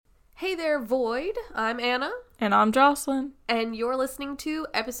Hey there, Void. I'm Anna. And I'm Jocelyn. And you're listening to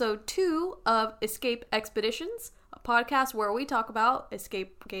episode 2 of Escape Expeditions, a podcast where we talk about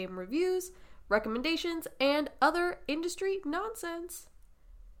escape game reviews, recommendations, and other industry nonsense.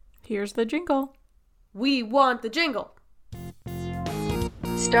 Here's the jingle. We want the jingle.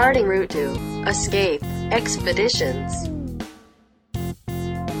 Starting route to Escape Expeditions.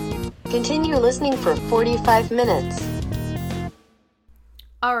 Continue listening for 45 minutes.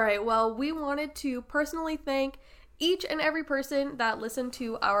 Alright, well, we wanted to personally thank each and every person that listened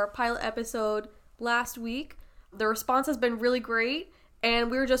to our pilot episode last week. The response has been really great,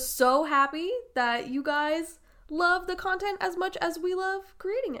 and we're just so happy that you guys love the content as much as we love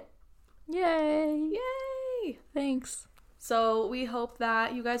creating it. Yay! Yay! Thanks. So we hope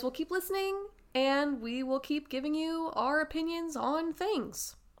that you guys will keep listening, and we will keep giving you our opinions on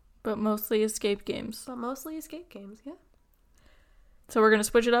things. But mostly escape games. But mostly escape games, yeah. So we're going to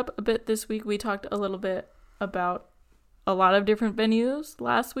switch it up a bit this week. We talked a little bit about a lot of different venues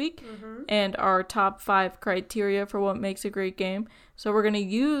last week and our top 5 criteria for what makes a great game. So we're going to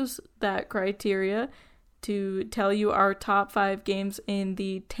use that criteria to tell you our top 5 games in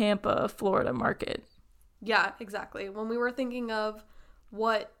the Tampa, Florida market. Yeah, exactly. When we were thinking of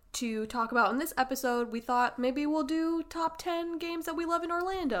what to talk about in this episode, we thought maybe we'll do top 10 games that we love in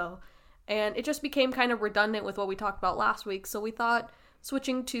Orlando. And it just became kind of redundant with what we talked about last week, so we thought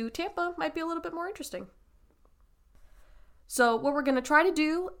switching to Tampa might be a little bit more interesting. So what we're going to try to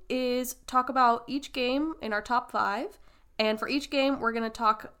do is talk about each game in our top 5, and for each game we're going to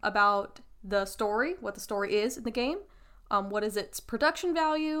talk about the story, what the story is in the game, what is its production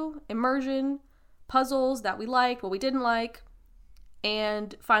value, immersion, puzzles that we liked, what we didn't like,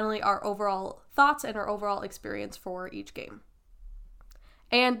 and finally our overall thoughts and our overall experience for each game.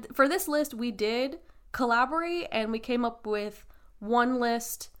 And for this list, we did collaborate and we came up with one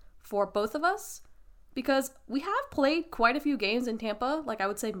list for both of us because we have played quite a few games in Tampa, like I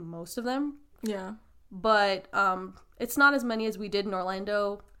would say most of them. Yeah. But it's not as many as we did in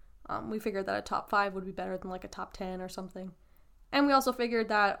Orlando. We figured that a top 5 would be better than like a top 10 or something. And we also figured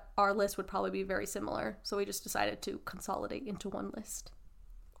that our list would probably be very similar, so we just decided to consolidate into one list.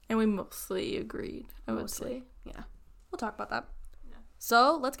 And we mostly agreed, I would say. Yeah. We'll talk about that.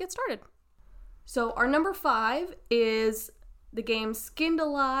 So, let's get started. So, our number 5 is the game Skinned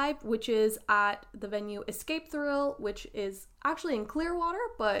Alive, which is at the venue Escape Thrill, which is actually in Clearwater,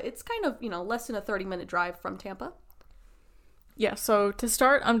 but it's kind of, less than a 30-minute drive from Tampa. Yeah, so to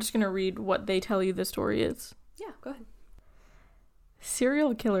start, I'm just going to read what they tell you the story is. Yeah, go ahead.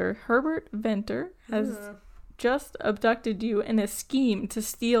 Serial killer Herbert Venter has just abducted you in a scheme to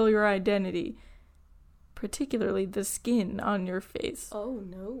steal your identity, particularly the skin on your face. Oh,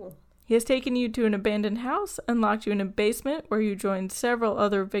 no. He has taken you to an abandoned house and locked you in a basement where you joined several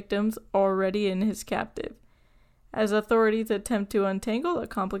other victims already in his captive. As authorities attempt to untangle a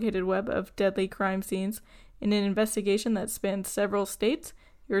complicated web of deadly crime scenes in an investigation that spans several states,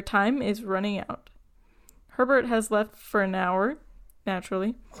 your time is running out. Herbert has left for an hour,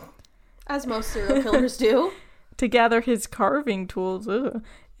 naturally, as most serial killers do, to gather his carving tools,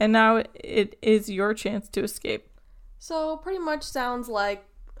 and now it is your chance to escape. So, pretty much sounds like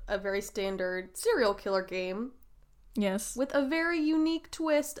a very standard serial killer game. Yes. With a very unique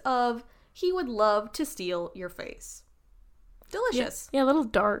twist of, he would love to steal your face. Delicious. Yeah, a little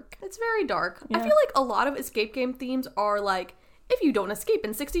dark. It's very dark. Yeah. I feel like a lot of escape game themes are like, if you don't escape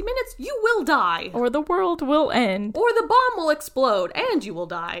in 60 minutes, you will die. Or the world will end. Or the bomb will explode, and you will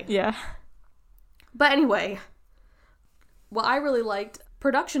die. Yeah. But anyway, what I really liked,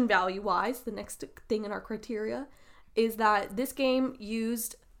 production value-wise, the next thing in our criteria, is that this game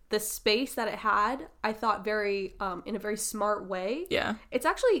used the space that it had, I thought, very in a very smart way. Yeah. It's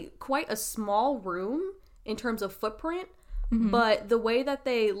actually quite a small room in terms of footprint, but the way that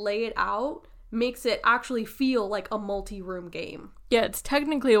they lay it out makes it actually feel like a multi-room game. Yeah, it's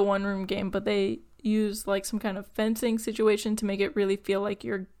technically a one-room game, but they use like some kind of fencing situation to make it really feel like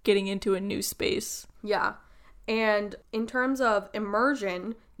you're getting into a new space. Yeah. And in terms of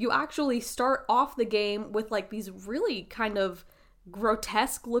immersion, you actually start off the game with like these really kind of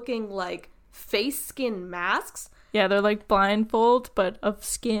grotesque looking like face skin masks. Yeah, they're like blindfold, but of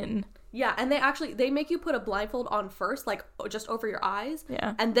skin. Yeah, and they make you put a blindfold on first, like just over your eyes.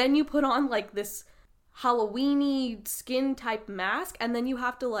 Yeah. And then you put on like this Halloween-y skin type mask, and then you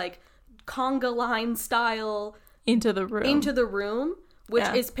have to like conga line style into the room, which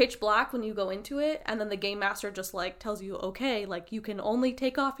is pitch black when you go into it, and then the game master just like tells you, okay, like you can only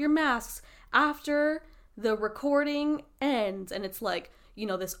take off your masks after the recording ends, and it's like,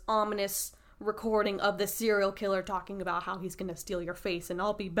 this ominous recording of the serial killer talking about how he's gonna steal your face and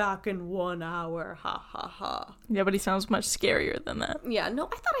I'll be back in 1 hour. Ha ha ha. Yeah, but he sounds much scarier than that. Yeah, no,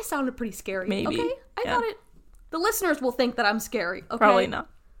 I thought I sounded pretty scary. Maybe. Okay? I thought it... The listeners will think that I'm scary, okay? Probably not.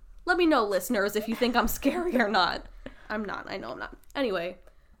 Let me know, listeners, if you think I'm scary or not. I'm not. I know I'm not. Anyway,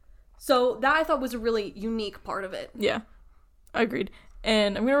 so that I thought was a really unique part of it. Yeah, agreed.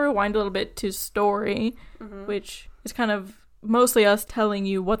 And I'm going to rewind a little bit to story, which is kind of mostly us telling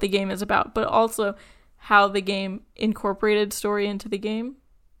you what the game is about, but also how the game incorporated story into the game.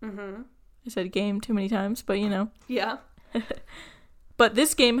 I said game too many times, but you know. Yeah. But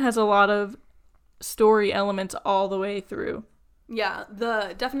this game has a lot of story elements all the way through. Yeah,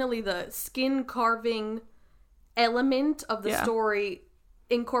 definitely the skin carving element of the story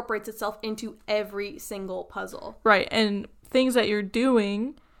incorporates itself into every single puzzle. Right, and things that you're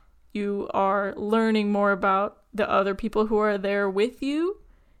doing, you are learning more about the other people who are there with you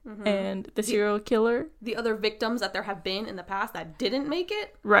and the serial killer. The other victims that there have been in the past that didn't make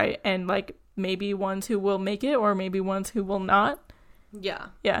it. Right, and like maybe ones who will make it or maybe ones who will not. Yeah.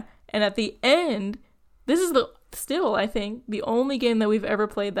 Yeah, and at the end, this is still, I think, the only game that we've ever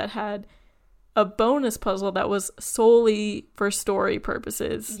played that had a bonus puzzle that was solely for story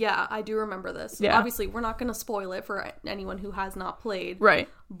purposes. Yeah, I do remember this. Yeah. Obviously, we're not going to spoil it for anyone who has not played. Right.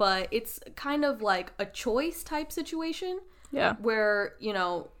 But it's kind of like a choice type situation. Yeah. Where, you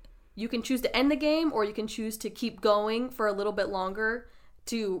know, you can choose to end the game or you can choose to keep going for a little bit longer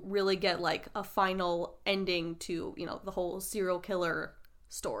to really get like a final ending to, you know, the whole serial killer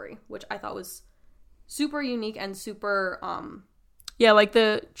story, which I thought was super unique and super yeah, like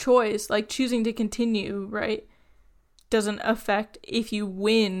the choice, like choosing to continue, right, doesn't affect if you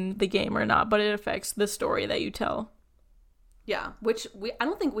win the game or not, but it affects the story that you tell. Yeah, which I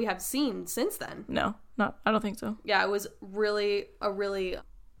don't think we have seen since then. No, I don't think so. Yeah, it was really a really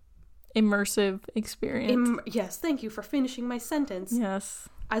immersive experience. Yes, thank you for finishing my sentence. Yes.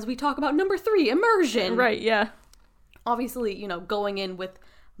 As we talk about number 3, immersion. Right, yeah. Obviously, you know, going in with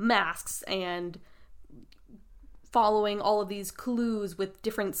masks and following all of these clues with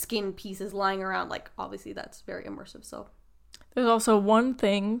different skin pieces lying around, like, obviously that's very immersive. So there's also one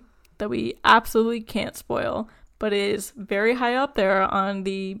thing that we absolutely can't spoil, but is very high up there on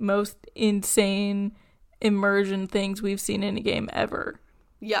the most insane immersion things we've seen in a game ever.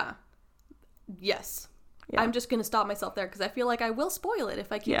 Yeah. Yes. Yeah. I'm just gonna stop myself there because I feel like I will spoil it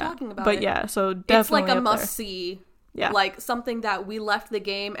if I keep talking about it. But yeah, so definitely it's like a must-see. Yeah. Like something that we left the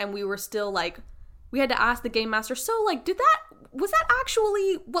game and we were still like, we had to ask the game master, so like, was that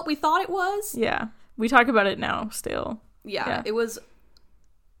actually what we thought it was? Yeah. We talk about it now still. Yeah. It was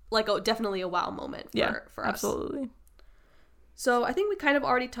like definitely a wow moment for us. Absolutely. So I think we kind of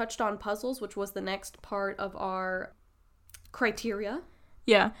already touched on puzzles, which was the next part of our criteria.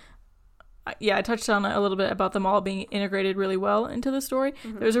 Yeah. Yeah, I touched on a little bit about them all being integrated really well into the story.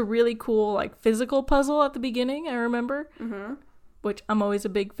 There's a really cool like physical puzzle at the beginning, I remember, which I'm always a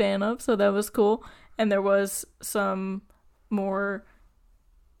big fan of, so that was cool. And there was some more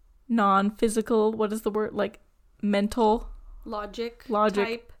non-physical, what is the word, like mental logic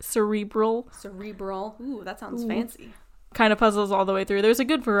type. cerebral Ooh, that sounds fancy kind of puzzles all the way through. There's a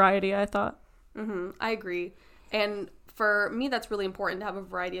good variety, I thought. I agree. And for me, that's really important to have a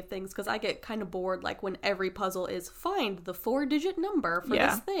variety of things because I get kind of bored like when every puzzle is find the 4-digit number for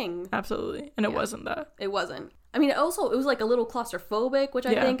this thing. Absolutely. And it wasn't that. It wasn't. I mean, it was like a little claustrophobic, which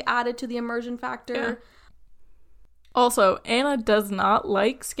I think added to the immersion factor. Yeah. Also, Anna does not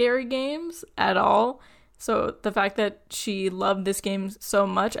like scary games at all. So the fact that she loved this game so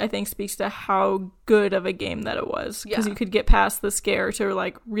much, I think speaks to how good of a game that it was. Because you could get past the scare to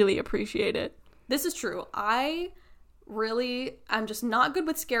like really appreciate it. This is true. I'm just not good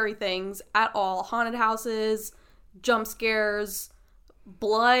with scary things at all. Haunted houses, jump scares,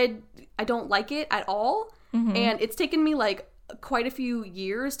 blood. I don't like it at all. And it's taken me like quite a few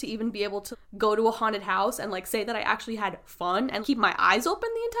years to even be able to go to a haunted house and like say that I actually had fun and keep my eyes open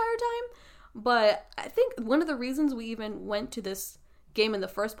the entire time. But I think one of the reasons we even went to this game in the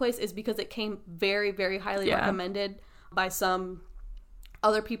first place is because it came very, very highly recommended by some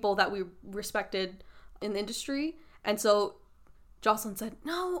other people that we respected in the industry. And so Jocelyn said,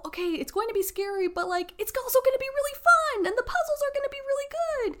 no, okay, it's going to be scary, but like it's also going to be really fun and the puzzles are going to be really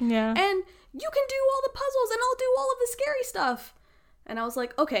good. Yeah. And you can do all the puzzles and I'll do all of the scary stuff. And I was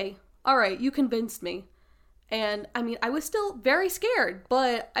like, okay, all right, you convinced me. And I mean, I was still very scared,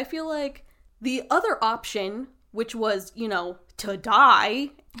 but I feel like the other option, which was, you know, to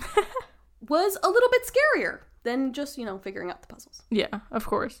die, was a little bit scarier than just, you know, figuring out the puzzles. Yeah, of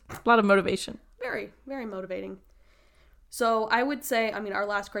course. A lot of motivation. Very, very motivating. So I would say, our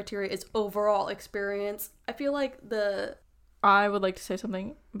last criteria is overall experience. I feel like I would like to say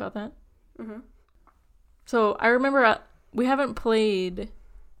something about that. Mm-hmm. So I remember we haven't played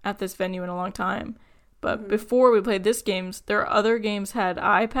at this venue in a long time, but before we played this games, there are other games had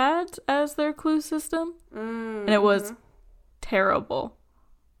iPads as their clue system, and it was terrible.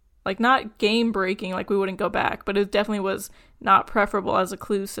 Like, not game breaking, like we wouldn't go back, but it definitely was not preferable as a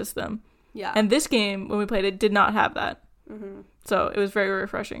clue system. Yeah. And this game, when we played it, did not have that. Mm-hmm. So it was very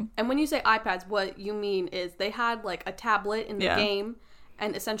refreshing. And when you say iPads, what you mean is they had like a tablet in the game,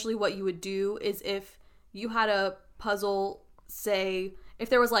 and essentially what you would do is if you had a puzzle, say, if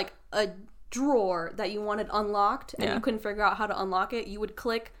there was like a drawer that you wanted unlocked and you couldn't figure out how to unlock it, you would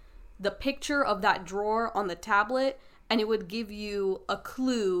click the picture of that drawer on the tablet and it would give you a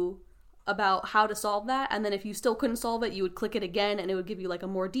clue about how to solve that. And then if you still couldn't solve it, you would click it again and it would give you like a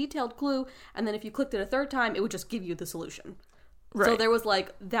more detailed clue. And then if you clicked it a third time, it would just give you the solution. Right. So there was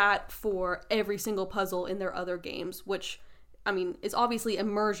like that for every single puzzle in their other games, which is obviously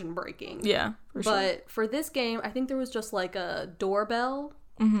immersion breaking. Yeah, for sure. But for this game, I think there was just like a doorbell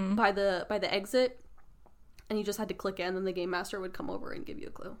by the exit, and you just had to click it, and then the game master would come over and give you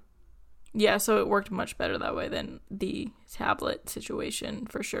a clue. Yeah, so it worked much better that way than the tablet situation,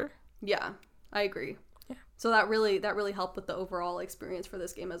 for sure. Yeah, I agree. Yeah. So that really helped with the overall experience for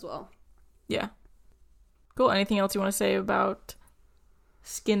this game as well. Yeah. Cool. Anything else you want to say about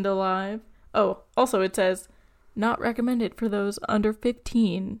Skinned Alive? Oh, also it says, not recommended for those under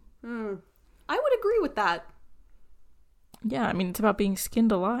 15. I would agree with that. Yeah, it's about being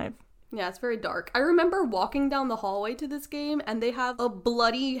skinned alive. Yeah, it's very dark. I remember walking down the hallway to this game, and they have a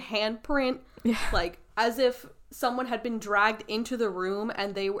bloody handprint, like, as if someone had been dragged into the room,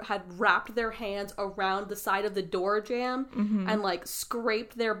 and they had wrapped their hands around the side of the door jamb, and, like,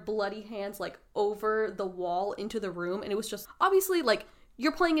 scraped their bloody hands, like, over the wall into the room, and it was just, obviously, like,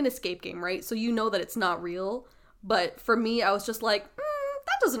 you're playing an escape game, right? So you know that it's not real, but for me, I was just like,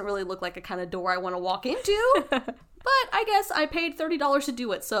 that doesn't really look like a kind of door I want to walk into. But I guess I paid $30 to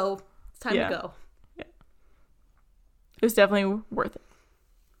do it, so it's time to go. Yeah. It was definitely worth it.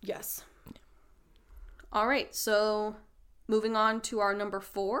 Yes. All right, so moving on to our number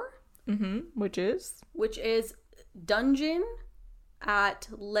 4. Which is Dungeon at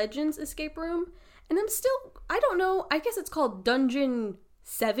Legends Escape Room. And I don't know, I guess it's called Dungeon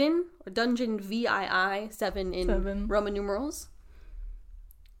 7 or Dungeon VII 7 in Roman numerals.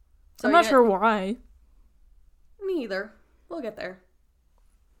 So I'm not sure why. Me either. We'll get there.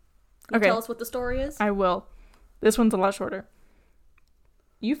 Okay. Tell us what the story is? I will. This one's a lot shorter.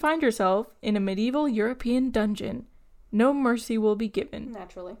 You find yourself in a medieval European dungeon. No mercy will be given.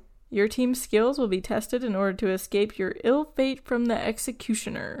 Naturally. Your team's skills will be tested in order to escape your ill fate from the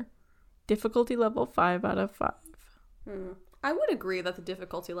executioner. Difficulty level 5 out of 5. I would agree that the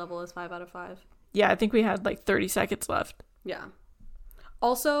difficulty level is 5 out of 5. Yeah, I think we had like 30 seconds left. Yeah.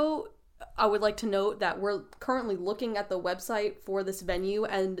 Also, I would like to note that we're currently looking at the website for this venue,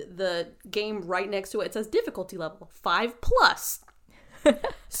 and the game right next to it says difficulty level 5+.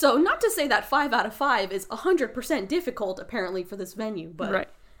 So not to say that 5 out of 5 is 100% difficult apparently for this venue, but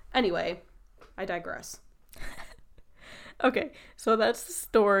anyway, I digress. Okay, so that's the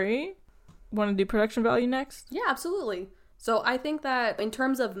story. Want to do production value next? Yeah, absolutely. So I think that in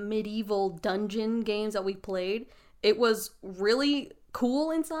terms of medieval dungeon games that we played, it was really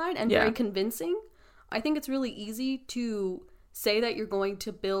cool inside and very convincing. I think it's really easy to say that you're going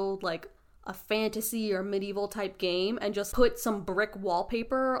to build like a fantasy or medieval type game and just put some brick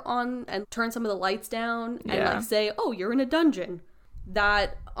wallpaper on and turn some of the lights down and like say, oh, you're in a dungeon.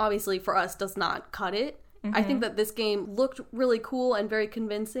 That obviously for us does not cut it. I think that this game looked really cool and very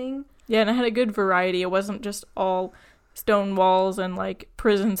convincing. Yeah, and it had a good variety. It wasn't just all stone walls and like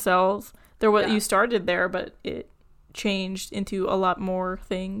prison cells. You started there, but it changed into a lot more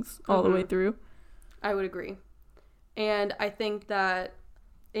things all the way through. I would agree. And I think that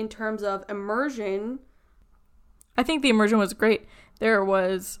in terms of immersion, I think the immersion was great. There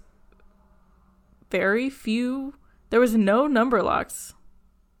was no number locks,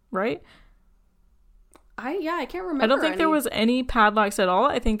 right? I can't remember. I don't think there was any padlocks at all.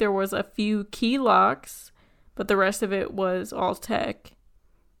 I think there was a few key locks, but the rest of it was all tech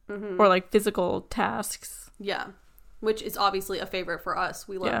or like physical tasks. Yeah, which is obviously a favorite for us.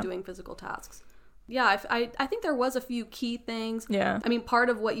 We love doing physical tasks. Yeah, I think there was a few key things. Yeah. I mean, part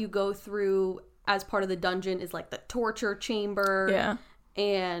of what you go through as part of the dungeon is like the torture chamber. Yeah.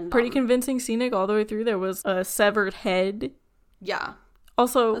 And pretty convincing scenic all the way through. There was a severed head. Yeah.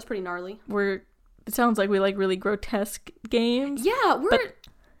 Also, that's pretty gnarly. It sounds like we like really grotesque games. Yeah,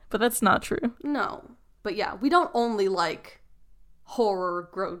 but that's not true. No. But yeah, we don't only like horror,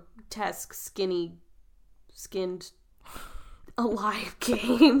 grotesque, skinned, alive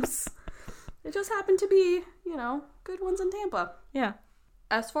games. It just happened to be, good ones in Tampa. Yeah.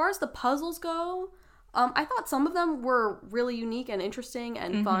 As far as the puzzles go, I thought some of them were really unique and interesting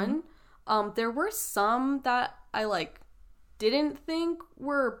and fun. There were some that I didn't think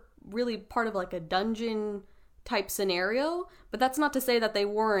were really part of a dungeon type scenario, but that's not to say that they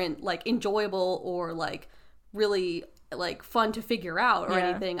weren't enjoyable or really fun to figure out or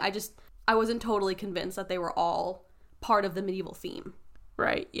anything. I wasn't totally convinced that they were all part of the medieval theme.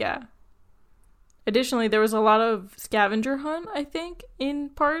 Right, yeah. Additionally, there was a lot of scavenger hunt, I think, in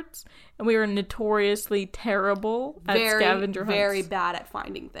parts, and we were notoriously terrible at scavenger hunts. Very bad at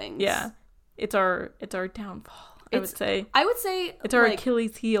finding things. Yeah. It's our downfall, I would say. It's our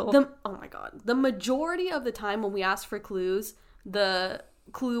Achilles heel. Oh my god. The majority of the time when we ask for clues, the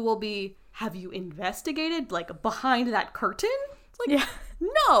clue will be, have you investigated, behind that curtain? It's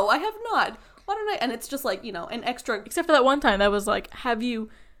no, I have not. Why don't I? And it's just an extra... Except for that one time that was have you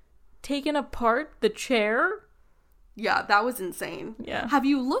taken apart the chair? Yeah, that was insane. Yeah. Have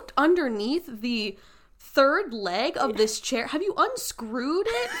you looked underneath the third leg of this chair? Have you unscrewed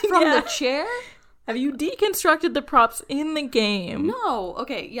it from the chair? Have you deconstructed the props in the game? No.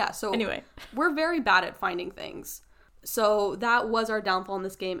 Okay, yeah, so... Anyway. We're very bad at finding things. So that was our downfall in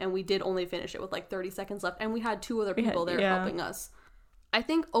this game, and we did only finish it with 30 seconds left, and we had 2 other people there helping us. I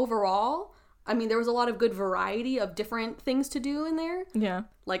think overall... there was a lot of good variety of different things to do in there. Yeah.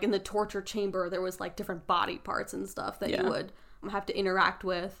 In the torture chamber, there was different body parts and stuff that you would have to interact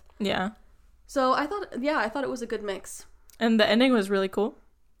with. Yeah. So I thought it was a good mix. And the ending was really cool.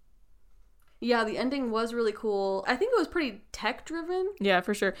 Yeah, the ending was really cool. I think it was pretty tech driven. Yeah,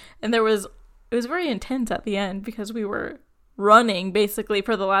 for sure. And it was very intense at the end because we were running basically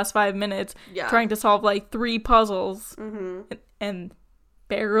for the last 5 minutes trying to solve 3 puzzles and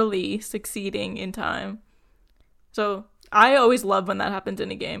barely succeeding in time. So I always love when that happens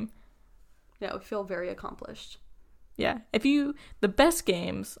in a game. Yeah, we feel very accomplished. Yeah. The best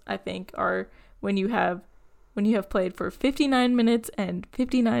games, I think, are when you have played for 59 minutes and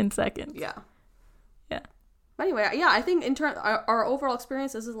 59 seconds. Yeah. Yeah. Anyway, yeah, I think in turn our overall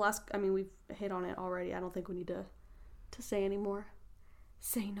experience, this is the last, we've hit on it already. I don't think we need to say any more.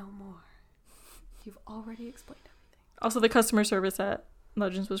 Say no more. You've already explained everything. Also, the customer service at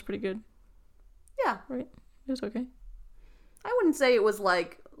Legends was pretty good. Yeah. Right? It was okay. I wouldn't say it was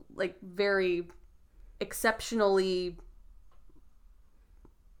very exceptionally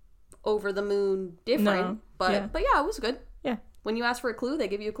over the moon different. No. But yeah, it was good. Yeah. When you ask for a clue, they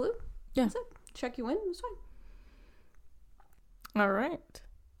give you a clue. Yeah. That's it. Check you in. It was fine. All right.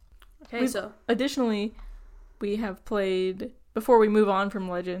 Okay, so additionally, we have played, before we move on from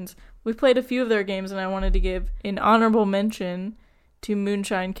Legends, we've played a few of their games, and I wanted to give an honorable mention to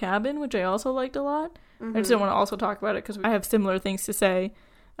Moonshine Cabin, which I also liked a lot. I just didn't want to also talk about it because I have similar things to say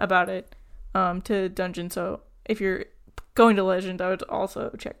about it to Dungeon. So if you're going to Legend, I would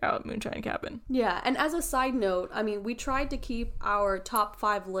also check out Moonshine Cabin. Yeah, and as a side note, we tried to keep our top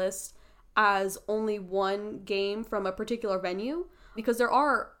 5 list as only one game from a particular venue because there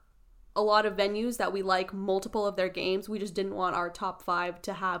are a lot of venues that we like multiple of their games. We just didn't want our top 5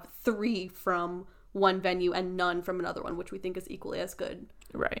 to have 3 from one venue and none from another one, which we think is equally as good.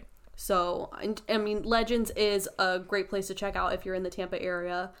 Right. So, Legends is a great place to check out if you're in the Tampa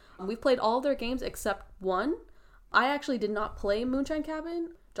area. We've played all of their games except one. I actually did not play Moonshine Cabin.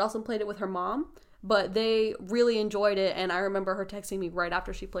 Jocelyn played it with her mom, but they really enjoyed it, and I remember her texting me right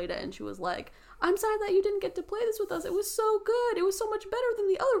after she played it, and she was like, I'm sad that you didn't get to play this with us. It was so good. It was so much better than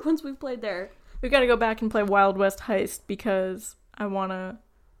the other ones we've played there. We gotta go back and play Wild West Heist because I wanna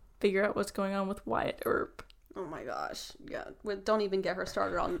figure out what's going on with Wyatt Earp. Oh my gosh. Yeah. Don't even get her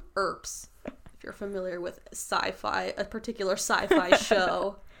started on Earps. If you're familiar with sci-fi, a particular sci-fi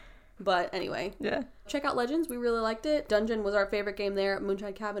show. But anyway. Yeah. Check out Legends. We really liked it. Dungeon was our favorite game there.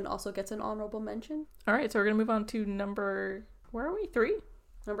 Moonshine Cabin also gets an honorable mention. All right. So we're going to move on to where are we? 3?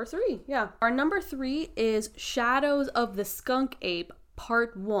 Number 3. Yeah. Our number 3 is Shadows of the Skunk Ape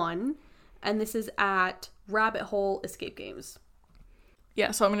Part 1. And this is at Rabbit Hole Escape Games.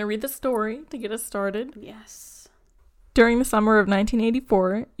 Yeah, so I'm going to read the story to get us started. Yes. During the summer of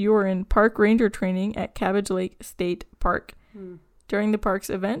 1984, you were in park ranger training at Cabbage Lake State Park. During the park's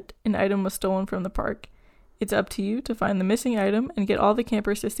event, an item was stolen from the park. It's up to you to find the missing item and get all the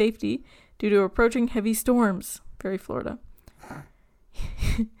campers to safety due to approaching heavy storms. Very Florida.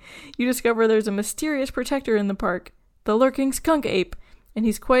 You discover there's a mysterious protector in the park, the lurking skunk ape, and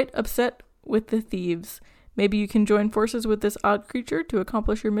he's quite upset with the thieves. Maybe you can join forces with this odd creature to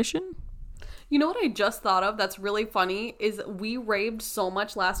accomplish your mission? You know what I just thought of that's really funny is we raved so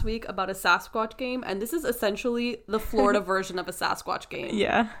much last week about a Sasquatch game, and this is essentially the Florida version of a Sasquatch game.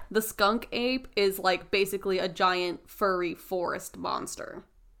 Yeah. The skunk ape is like basically a giant furry forest monster.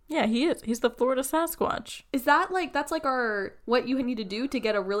 Yeah, he is. He's the Florida Sasquatch. Is that like, that's like our, what you need to do to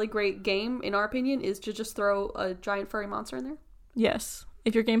get a really great game, in our opinion, is to just throw a giant furry monster in there? Yes.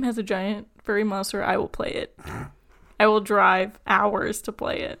 If your game has a giant furry monster, I will play it. I will drive hours to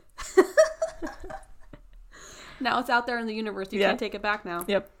play it. Now it's out there in the universe. You can't take it back now.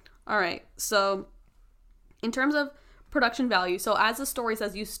 Yep. All right. So in terms of production value, so as the story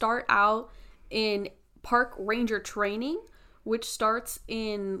says, you start out in park ranger training, which starts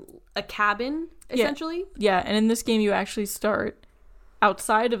in a cabin, essentially. Yeah, and in this game you actually start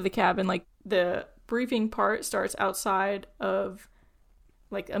outside of the cabin. Like, the briefing part starts outside of,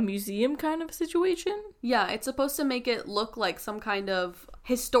 like, a museum kind of situation. Yeah, it's supposed to make it look like some kind of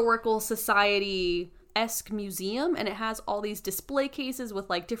historical society-esque museum, and it has all these display cases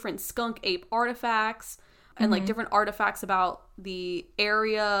with, like, different skunk ape artifacts and, like, different artifacts about the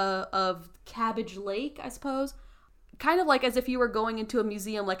area of Cabbage Lake, I suppose. Kind of like as if you were going into a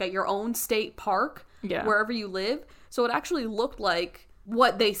museum, like at your own state park, wherever you live. So it actually looked like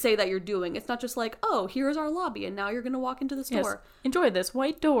what they say that you're doing. It's not just like, oh, here's our lobby, and now you're going to walk into the store. Yes. Enjoy this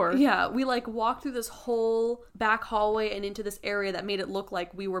white door. Yeah, we like walked through this whole back hallway and into this area that made it look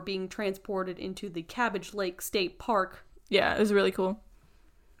like we were being transported into the Cabbage Lake State Park. Yeah, it was really cool.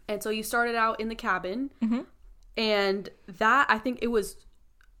 And so you started out in the cabin, and that, I think it was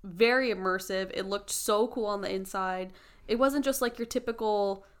very immersive. It looked so cool on the inside. It wasn't just like your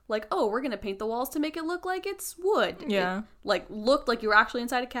typical, like, oh, we're gonna paint the walls to make it look like it's wood. Yeah. It, like, looked like you were actually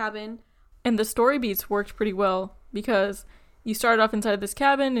inside a cabin. And the story beats worked pretty well, because you start off inside this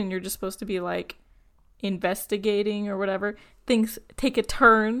cabin and you're just supposed to be like investigating or whatever. Things take a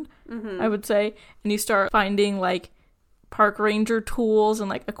turn, I would say, and you start finding like park ranger tools and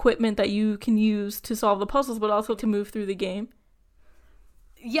like equipment that you can use to solve the puzzles, but also to move through the game.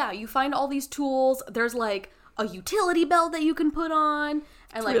 Yeah, you find all these tools. There's like a utility belt that you can put on,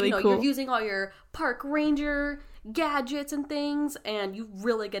 and like, really, you know, cool. You're using all your park ranger gadgets and things, and you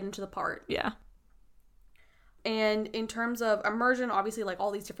really get into the part. Yeah. And in terms of immersion, obviously, like all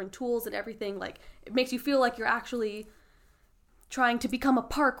these different tools and everything, like it makes you feel like you're actually trying to become a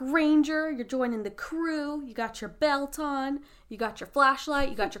park ranger. You're joining the crew. You got your belt on. You got your flashlight.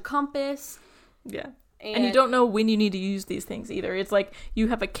 You got your compass. Yeah. And you don't know when you need to use these things either. It's like you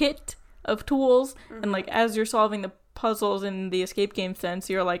have a kit of tools, and like as you're solving the puzzles in the escape game sense,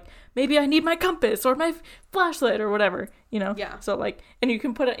 you're like, maybe I need my compass or my flashlight or whatever, you know? Yeah. So like, and you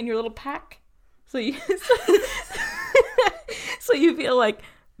can put it in your little pack. So you, so you feel like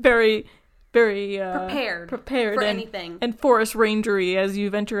very, very prepared for and, anything. And forest rangery as you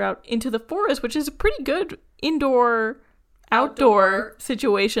venture out into the forest, which is a pretty good outdoor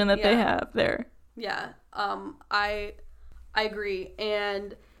situation that they have there. Yeah, I agree,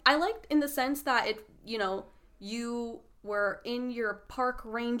 and I liked in the sense that it, you know, you were in your park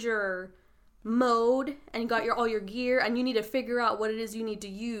ranger mode and you got all your gear, and you need to figure out what it is you need to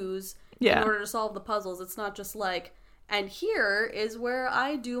use in order to solve the puzzles. It's not just like, and here is where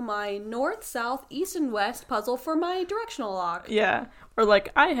I do my north, south, east, and west puzzle for my directional lock. Yeah, or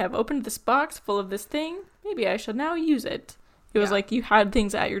like, I have opened this box full of this thing. Maybe I should now use it. It was like you had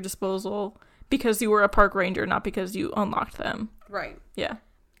things at your disposal because you were a park ranger, not because you unlocked them. Right. Yeah.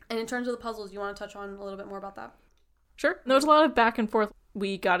 And in terms of the puzzles, you want to touch on a little bit more about that? Sure. There was a lot of back and forth.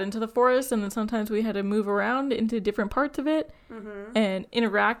 We got into the forest, and then sometimes we had to move around into different parts of it and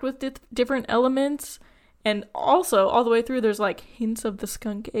interact with different elements. And also, all the way through, there's like hints of the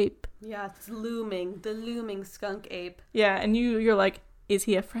skunk ape. Yeah, it's the looming skunk ape. Yeah, and you're like, is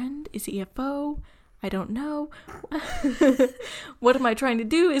he a friend? Is he a foe? I don't know. What am I trying to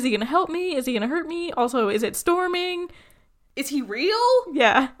do? Is he going to help me? Is he going to hurt me? Also, is it storming? Is he real?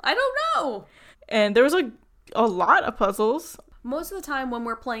 Yeah. I don't know. And there was a lot of puzzles. Most of the time when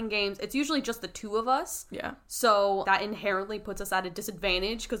we're playing games, it's usually just the two of us. Yeah. So that inherently puts us at a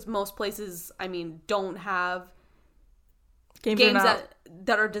disadvantage because most places, I mean, don't have games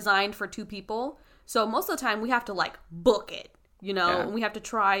that are designed for two people. So most of the time we have to like book it. You know, and we have to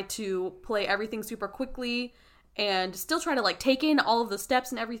try to play everything super quickly and still try to like take in all of the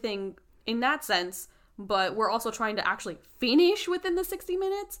steps and everything in that sense. But we're also trying to actually finish within the 60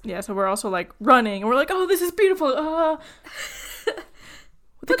 minutes. Yeah, so we're also like running and we're like, oh, this is beautiful. What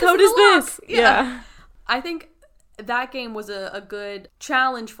the code is this? Yeah. I think that game was a good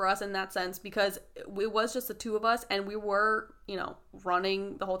challenge for us in that sense because it was just the two of us and we were, you know,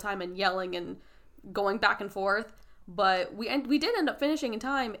 running the whole time and yelling and going back and forth. But we did end up finishing in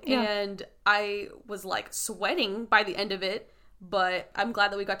time, and I was like sweating by the end of it, but I'm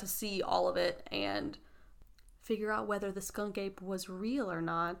glad that we got to see all of it and figure out whether the skunk ape was real or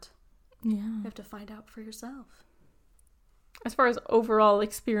not. Yeah. You have to find out for yourself. As far as overall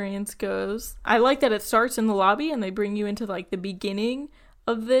experience goes, I like that it starts in the lobby and they bring you into like the beginning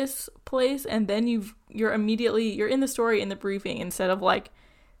of this place, and then you're in the story in the briefing instead of like,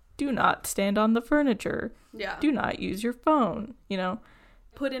 do not stand on the furniture. Yeah. Do not use your phone, you know.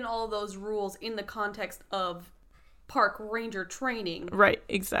 Put in all those rules in the context of park ranger training. Right,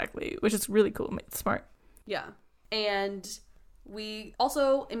 exactly, which is really cool. It's smart. Yeah. And we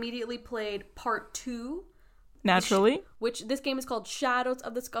also immediately played part 2. Naturally. Which this game is called Shadows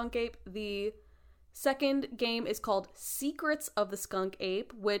of the Skunk Ape. The second game is called Secrets of the Skunk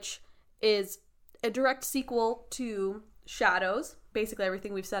Ape, which is a direct sequel to Shadows. Basically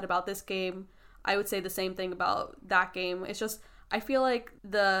everything we've said about this game, I would say the same thing about that game. It's just, I feel like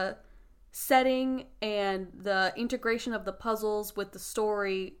the setting and the integration of the puzzles with the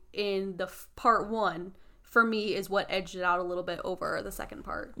story in the part 1, for me, is what edged it out a little bit over the second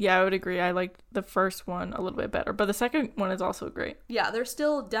part. Yeah, I would agree. I liked the first one a little bit better, but the second one is also great. Yeah, they're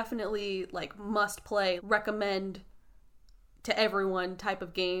still definitely like must play, recommend to everyone type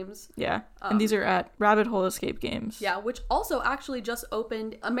of games. Yeah, and these are at Rabbit Hole Escape Games. Yeah, which also actually just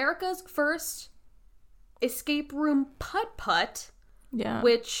opened America's first escape room putt-putt,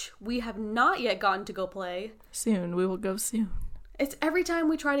 which we have not yet gotten to go play. Soon, we will go soon. It's every time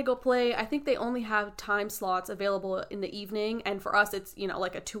we try to go play, I think they only have time slots available in the evening, and for us it's,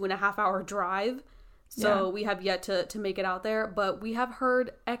 like a 2.5 hour drive. So we have yet to make it out there, but we have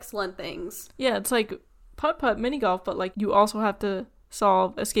heard excellent things. Yeah, it's like putt-putt mini golf, but like you also have to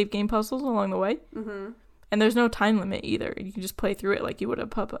solve escape game puzzles along the way. Mm-hmm. And there's no time limit either. You can just play through it like you would a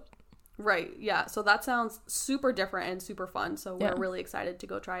putt-putt. Right, yeah. So that sounds super different and super fun. So we're really excited to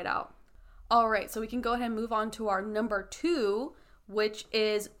go try it out. All right, so we can go ahead and move on to our number 2, which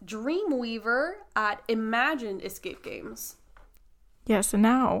is Dreamweaver at Imagine Escape Games. Yes, and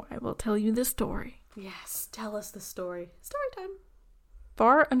now I will tell you the story. Yes, tell us the story. Story time.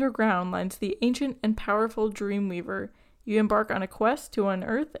 Far underground lies the ancient and powerful Dreamweaver. You embark on a quest to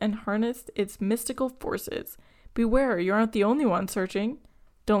unearth and harness its mystical forces. Beware, you aren't the only one searching.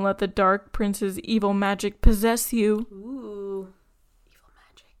 Don't let the Dark Prince's evil magic possess you. Ooh, evil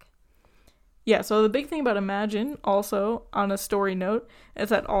magic. Yeah, so the big thing about Imagine, also on a story note, is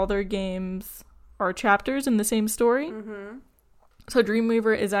that all their games are chapters in the same story. Mm-hmm. So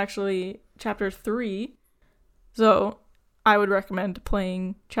Dreamweaver is actually chapter 3. So I would recommend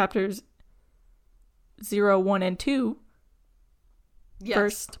playing chapters 0, 1, and 2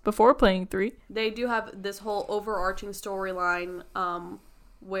 first before playing 3. They do have this whole overarching storyline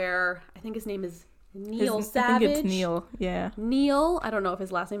where I think his name is Neil Savage. I think it's Neil, yeah. Neil, I don't know if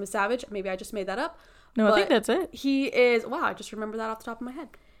his last name is Savage. Maybe I just made that up. No, I think that's it. He is, wow, I just remembered that off the top of my head.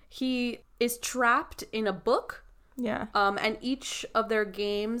 He is trapped in a book. Yeah. And each of their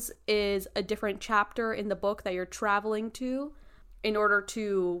games is a different chapter in the book that you're traveling to in order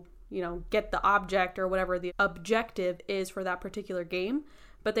to, get the object or whatever the objective is for that particular game.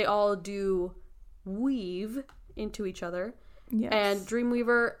 But they all do weave into each other. Yes. And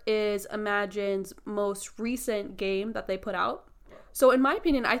Dreamweaver is Imagine's most recent game that they put out. So in my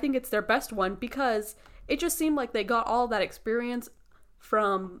opinion, I think it's their best one because it just seemed like they got all that experience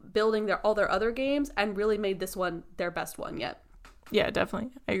from building all their other games and really made this one their best one yet. Yeah, definitely.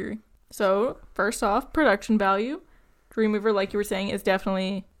 I agree. So first off, production value. Dreamweaver, like you were saying, is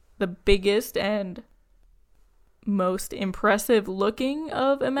definitely the biggest and most impressive looking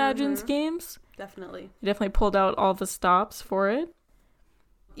of Imagine's games. Definitely. They definitely pulled out all the stops for it.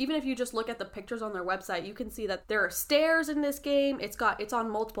 Even if you just look at the pictures on their website, you can see that there are stairs in this game. It's on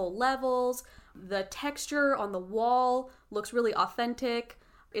multiple levels. The texture on the wall looks really authentic.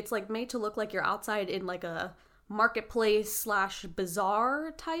 It's like made to look like you're outside in like a marketplace /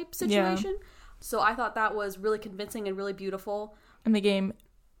 bazaar type situation. Yeah. So I thought that was really convincing and really beautiful. And the game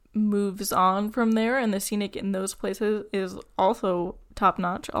moves on from there, and the scenic in those places is also top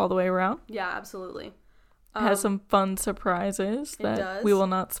notch all the way around. Yeah, absolutely. It has some fun surprises that we will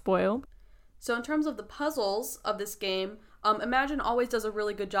not spoil. So in terms of the puzzles of this game, Imagine always does a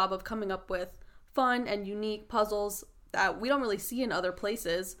really good job of coming up with fun and unique puzzles that we don't really see in other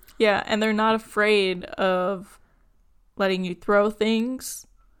places. Yeah, and they're not afraid of letting you throw things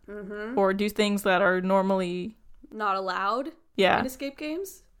or do things that are normally not allowed in escape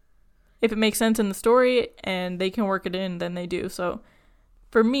games. If it makes sense in the story and they can work it in, then they do. So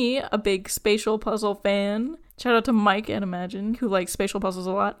for me, a big spatial puzzle fan, shout out to Mike at Imagine, who likes spatial puzzles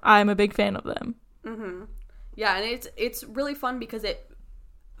a lot. I'm a big fan of them. Mm-hmm. Yeah, and it's really fun because it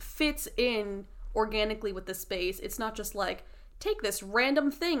fits in organically with the space. It's not just like, take this random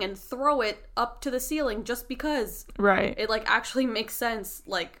thing and throw it up to the ceiling just because. Right. It like actually makes sense.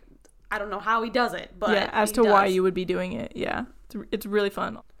 Like, I don't know how he does it, but yeah, as to why you would be doing it. Yeah, it's really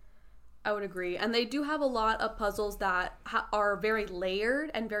fun. I would agree. And they do have a lot of puzzles that are very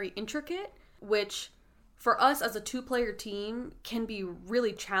layered and very intricate, which for us as a 2-player team can be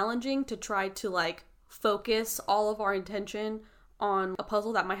really challenging to try to like focus all of our attention on a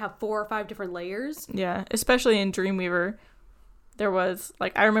puzzle that might have 4 or 5 different layers. Yeah, especially in Dreamweaver. There was,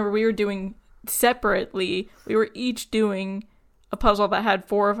 like, I remember we were doing separately, we were each doing a puzzle that had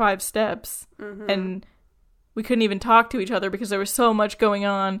 4 or 5 steps, and we couldn't even talk to each other because there was so much going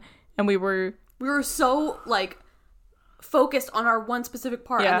on, and we were so, like, focused on our one specific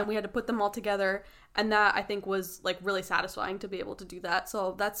part, and then we had to put them all together, and that, I think, was, like, really satisfying to be able to do that.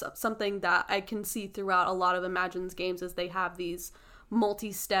 So that's something that I can see throughout a lot of Imagine's games, is they have these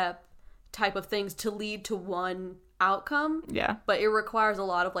multi-step type of things to lead to one outcome. Yeah. But it requires a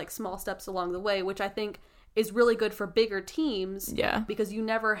lot of like small steps along the way, which I think is really good for bigger teams. Yeah. Because you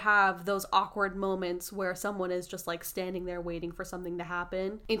never have those awkward moments where someone is just like standing there waiting for something to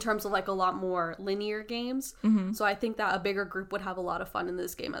happen in terms of like a lot more linear games. Mm-hmm. So I think that a bigger group would have a lot of fun in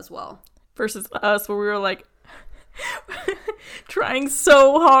this game as well. Versus us, where we were like trying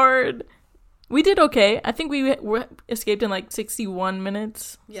so hard. We did okay. I think we escaped in like 61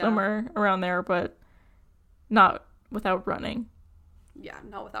 minutes, somewhere around there, but not without running. Yeah,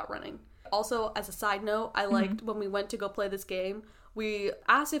 not without running. Also, as a side note, I liked when we went to go play this game, we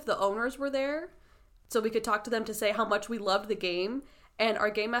asked if the owners were there so we could talk to them to say how much we loved the game. And our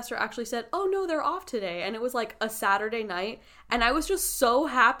game master actually said, oh no, they're off today. And it was like a Saturday night. And I was just so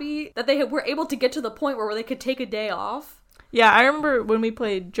happy that they were able to get to the point where they could take a day off. Yeah, I remember when we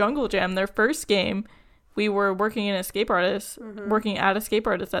played Jungle Jam, their first game, we were working at Escape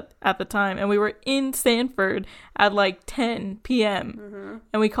Artist at the time, and we were in Sanford at like 10 p.m.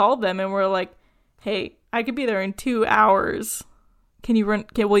 And we called them and we're like, hey, I could be there in 2 hours. Will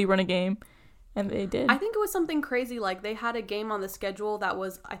you run a game? And they did. I think it was something crazy, like they had a game on the schedule that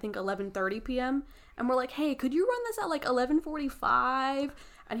was, I think, 11:30 p.m. And we're like, hey, could you run this at like 11:45?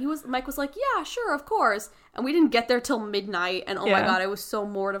 And Mike was like, yeah, sure, of course. And we didn't get there till midnight. And oh my God, I was so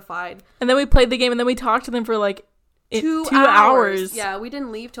mortified. And then we played the game and then we talked to them for like 2 hours. Yeah, we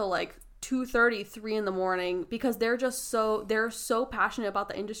didn't leave till like 2:30, 3 in the morning because they're so passionate about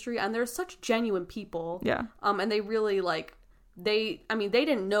the industry and they're such genuine people. Yeah. And they really they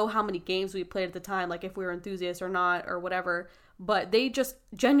didn't know how many games we played at the time, like if we were enthusiasts or not or whatever. But they just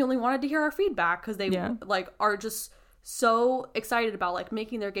genuinely wanted to hear our feedback because they are just so excited about like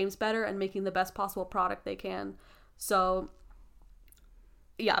making their games better and making the best possible product they can. So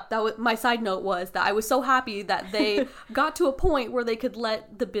yeah, that was my side note, was that I was so happy that they got to a point where they could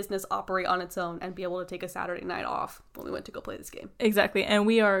let the business operate on its own and be able to take a Saturday night off when we went to go play this game. Exactly. And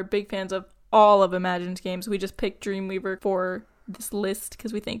we are big fans of all of Imagine's games. We just picked Dreamweaver for this list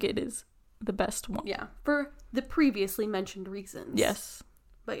because we think it is the best one. Yeah, for the previously mentioned reasons. Yes.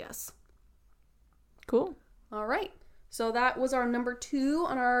 But yes. Cool. All right. So that was our number 2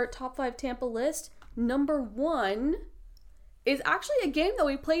 on our top 5 Tampa list. Number 1 is actually a game that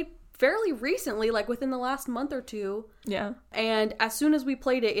we played fairly recently, like within the last month or 2. Yeah. And as soon as we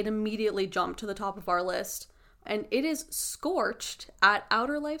played it, it immediately jumped to the top of our list. And it is Scorched at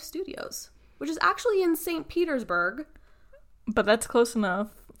Outer Life Studios, which is actually in St. Petersburg. But that's close enough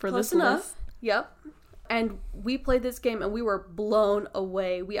for this list. Yep. And we played this game and we were blown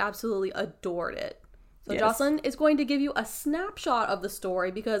away. We absolutely adored it. So yes. Jocelyn is going to give you a snapshot of the story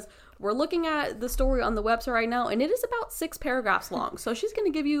because we're looking at the story on the website right now and it is about 6 paragraphs long. So she's going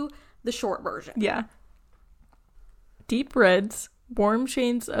to give you the short version. Yeah. Deep reds, warm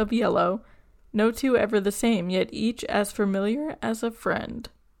shades of yellow, no two ever the same, yet each as familiar as a friend.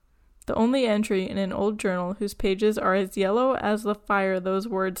 The only entry in an old journal whose pages are as yellow as the fire those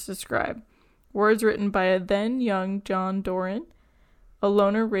words describe. Words written by a then young John Doran, a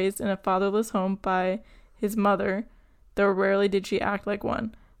loner raised in a fatherless home by his mother, though rarely did she act like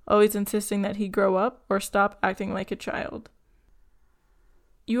one, always insisting that he grow up or stop acting like a child.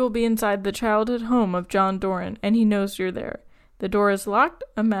 You will be inside the childhood home of John Doran, and he knows you're there. The door is locked,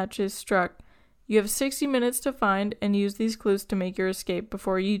 a match is struck. You have 60 minutes to find and use these clues to make your escape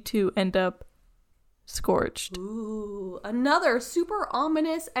before you two end up scorched. Ooh, another super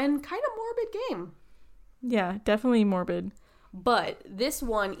ominous and kind of morbid game. Yeah, definitely morbid. But this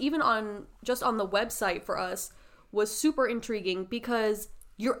one, even on the website for us, was super intriguing because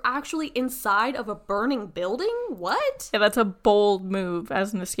you're actually inside of a burning building? What? Yeah, that's a bold move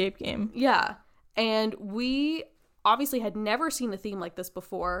as an escape game. Yeah. And we obviously had never seen a theme like this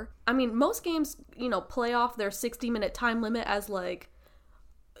before. I mean, most games, play off their 60-minute time limit as like,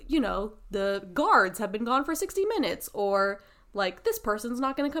 the guards have been gone for 60 minutes, or like, this person's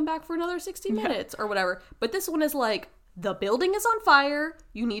not going to come back for another 60 minutes or whatever. But this one is like, the building is on fire,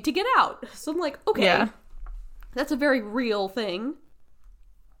 you need to get out. So I'm like, okay, that's a very real thing.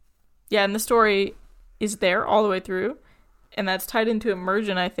 Yeah, and the story is there all the way through. And that's tied into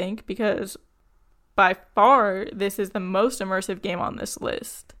immersion, I think, because by far, this is the most immersive game on this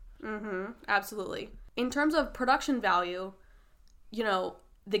list. Mm-hmm, absolutely. In terms of production value,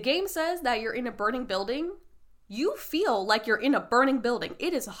 the game says that you're in a burning building. You feel like you're in a burning building.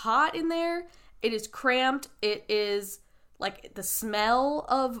 It is hot in there. It is cramped. It is, like, the smell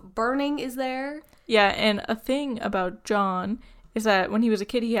of burning is there. Yeah, and a thing about John is that when he was a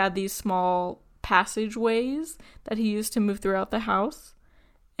kid, he had these small passageways that he used to move throughout the house.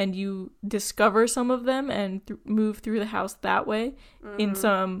 And you discover some of them and move through the house that way in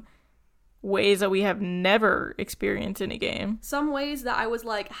some ways that we have never experienced in a game. Some ways that I was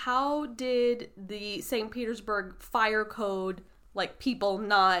like, how did the St. Petersburg fire code, like, people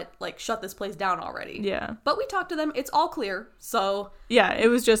not, like, shut this place down already? Yeah. But we talked to them. It's all clear. So. Yeah, it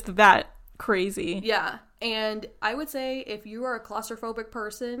was just that crazy. Yeah. And I would say if you are a claustrophobic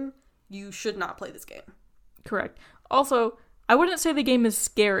person, you should not play this game. Correct. Also, I wouldn't say the game is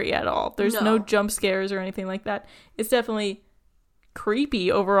scary at all. There's no jump scares or anything like that. It's definitely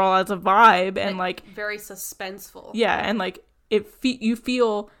creepy overall as a vibe, and like very suspenseful. Yeah, and like you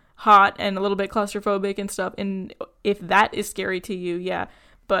feel hot and a little bit claustrophobic and stuff, and if that is scary to you, yeah.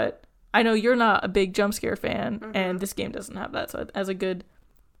 But I know you're not a big jump scare fan, and this game doesn't have that, so as a good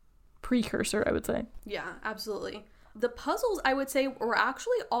precursor, I would say. Yeah, absolutely. The puzzles, I would say, were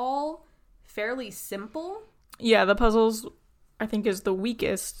actually all fairly simple. Yeah, the puzzles, I think, is the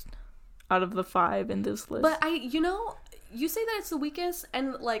weakest out of the 5 in this list. But you say that it's the weakest,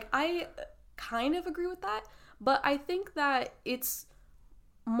 and like, I kind of agree with that, but I think that it's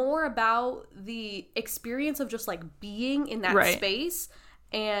more about the experience of just like being in that space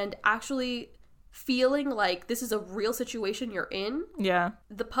and actually feeling like this is a real situation you're in. Yeah.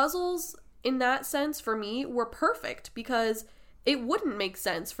 The puzzles in that sense for me were perfect, because it wouldn't make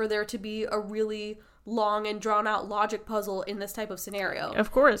sense for there to be a really long and drawn out logic puzzle in this type of scenario.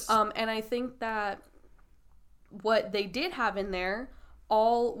 Of course. And I think that what they did have in there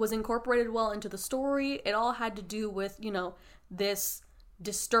all was incorporated well into the story. It all had to do with, this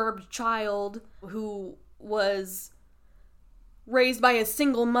disturbed child who was raised by a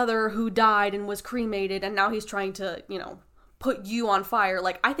single mother who died and was cremated, and now he's trying to, put you on fire.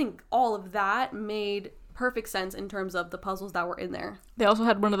 Like, I think all of that made perfect sense in terms of the puzzles that were in there. They also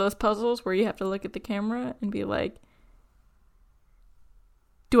had one of those puzzles where you have to look at the camera and be like,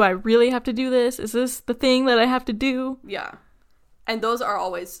 do I really have to do this? Is this the thing that I have to do? Yeah. And those are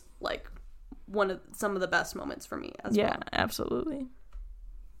always, like, some of the best moments for me as well. Yeah, absolutely.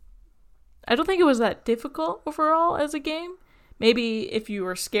 I don't think it was that difficult overall as a game. Maybe if you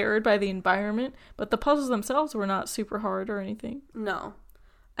were scared by the environment, but the puzzles themselves were not super hard or anything. No.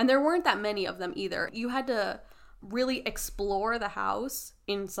 And there weren't that many of them either. You had to really explore the house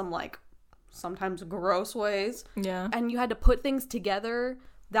in some, like, sometimes gross ways. Yeah. And you had to put things together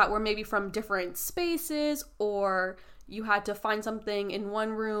that were maybe from different spaces, or you had to find something in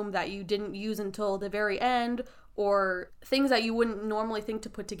one room that you didn't use until the very end, or things that you wouldn't normally think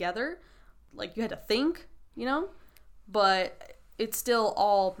to put together. Like, you had to think, but it still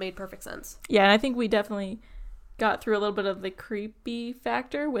all made perfect sense. Yeah, and I think we definitely got through a little bit of the creepy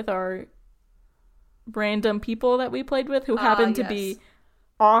factor with our random people that we played with who happened to be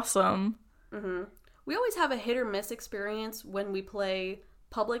awesome. Mm-hmm. We always have a hit or miss experience when we play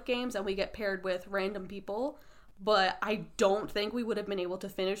public games and we get paired with random people, but I don't think we would have been able to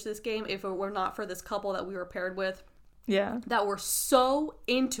finish this game if it were not for this couple that we were paired with. Yeah. That were so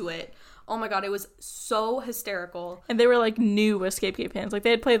into it. Oh my god, it was so hysterical. And they were like new Escape Game fans. Like, they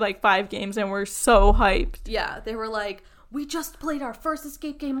had played like 5 games and were so hyped. Yeah, they were like, we just played our first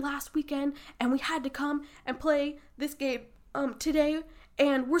Escape game last weekend and we had to come and play this game today,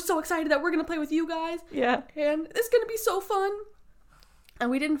 and we're so excited that we're gonna play with you guys. Yeah. And it's gonna be so fun. And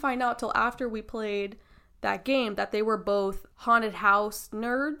we didn't find out till after we played that game that they were both haunted house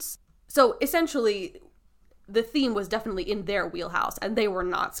nerds. So essentially, the theme was definitely in their wheelhouse, and they were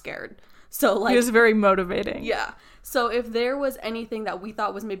not scared. So, like, it was very motivating. Yeah. So if there was anything that we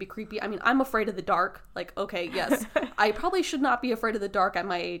thought was maybe creepy, I mean, I'm afraid of the dark. Like, okay, yes, I probably should not be afraid of the dark at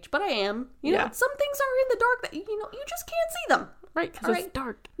my age, but I am. You know, some things are in the dark that, you just can't see them. Right, because it's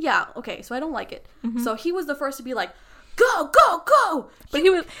dark. Yeah, okay, so I don't like it. Mm-hmm. So he was the first to be like, go, go, go. But he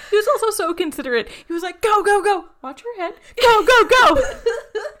was also so considerate. He was like, go, go, go. Watch your head. Go, go, go.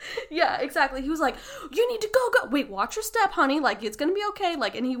 Yeah, exactly. He was like, you need to go, go. Wait, watch your step, honey. Like, it's gonna be okay.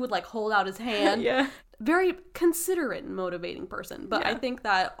 Like, and he would like hold out his hand. Yeah. Very considerate and motivating person. But Yeah. I think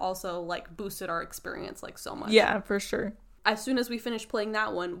that also like boosted our experience like so much. Yeah, for sure. As soon as we finished playing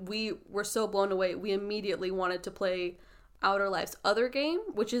that one, we were so blown away. We immediately wanted to play Outer Life's other game,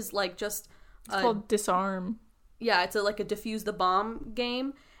 which is like just It's called Disarm. yeah, it's like a defuse the bomb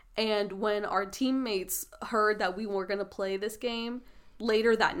game. And when our teammates heard that we were gonna play this game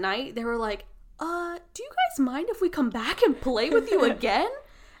later that night, they were like, do you guys mind if we come back and play with you again?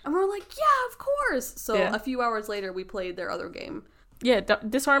 And we're like, yeah, of course. So Yeah. a few hours later, we played their other game. Yeah,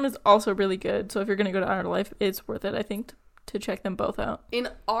 Disarm is also really good. So if you're going to go to Outer Life, it's worth it, I think, to check them both out. In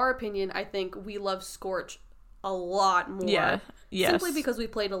our opinion, I think we love Scorch a lot more. Yeah, yes. Simply because we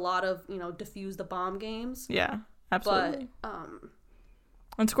played a lot of, defuse the bomb games. Yeah, absolutely. But,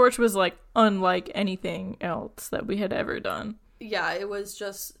 And Scorch was, like, unlike anything else that we had ever done. yeah, it was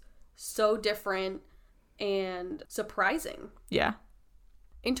just so different and surprising. Yeah.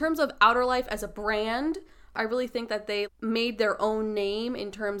 In terms of Outer Life as a brand, I really think that they made their own name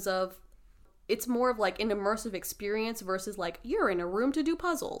in terms of it's more of like an immersive experience versus like you're in a room to do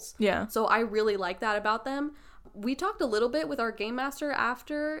puzzles. Yeah. So I really like that about them. We talked a little bit with our game master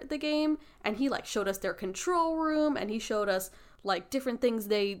after the game, and he like showed us their control room, and he showed us like different things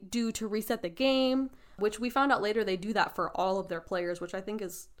they do to reset the game, which we found out later they do that for all of their players, which I think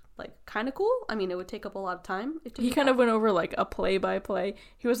is like kind of cool. I mean, it would take up a lot of time. He kind of went over like a play-by-play.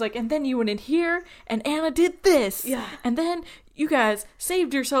 He was like, and then you went in here, and Anna did this. Yeah. And then you guys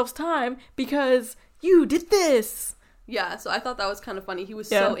saved yourselves time because you did this. Yeah, so I thought that was kind of funny. He was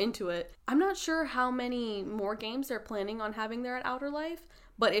so into it. I'm not sure how many more games they're planning on having there at Outer Life,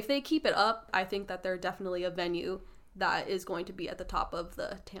 but if they keep it up, I think that they're definitely a venue that is going to be at the top of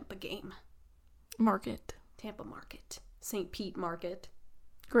the Tampa game. Market. Tampa Market. St. Pete Market.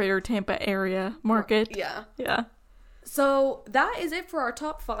 Greater Tampa area market. Yeah. Yeah. So that is it for our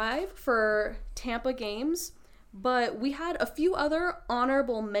top 5 for Tampa games. But we had a few other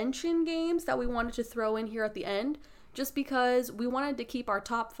honorable mention games that we wanted to throw in here at the end, just because we wanted to keep our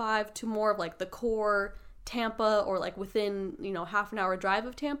top 5 to more of like the core Tampa or like within, half an hour drive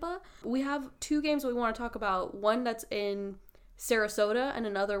of Tampa. We have 2 games we want to talk about. One that's in Sarasota and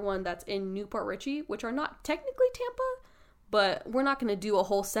another one that's in Newport Richey, which are not technically Tampa, but we're not going to do a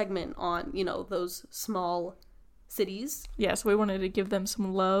whole segment on, those small cities. Yeah, so we wanted to give them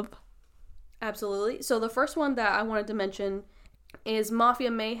some love. Absolutely. So the first one that I wanted to mention is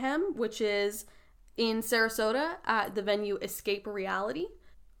Mafia Mayhem, which is in Sarasota at the venue Escape Reality.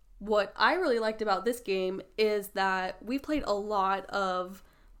 What I really liked about this game is that we played a lot of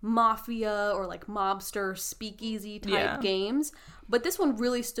mafia or like mobster speakeasy type games, but this one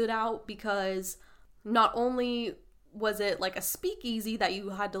really stood out because not only was it like a speakeasy that you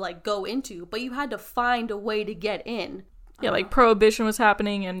had to like go into, but you had to find a way to get in. Yeah, like prohibition was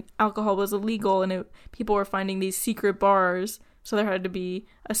happening and alcohol was illegal, and people were finding these secret bars, so there had to be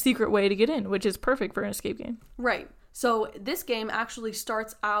a secret way to get in, which is perfect for an escape game. Right. So this game actually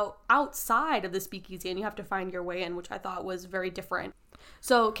starts out outside of the speakeasy and you have to find your way in, which I thought was very different.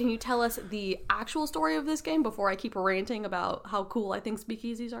 So can you tell us the actual story of this game before I keep ranting about how cool I think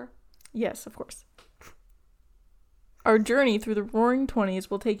speakeasies are? Yes, of course. Our journey through the Roaring 20s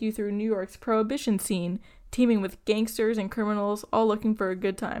will take you through New York's prohibition scene, teeming with gangsters and criminals all looking for a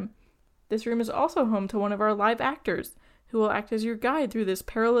good time. This room is also home to one of our live actors, who will act as your guide through this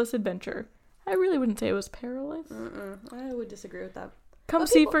perilous adventure. I really wouldn't say it was perilous. I would disagree with that. Come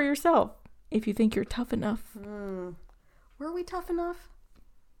see for yourself, if you think you're tough enough. Were we tough enough?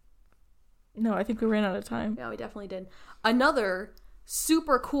 No, I think we ran out of time. Yeah, we definitely did. Another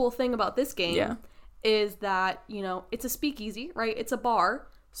super cool thing about this game is that, it's a speakeasy, right? It's a bar,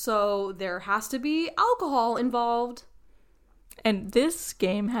 so there has to be alcohol involved. And this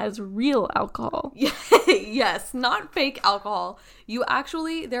game has real alcohol. Yes, not fake alcohol.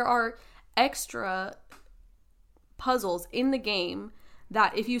 There are extra puzzles in the game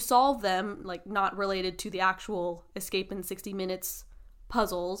that if you solve them, like not related to the actual Escape in 60 Minutes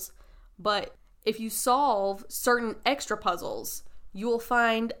puzzles, but if you solve certain extra puzzles, you will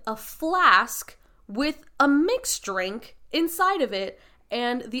find a flask with a mixed drink inside of it,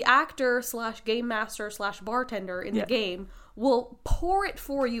 and the actor / game master / bartender in the game will pour it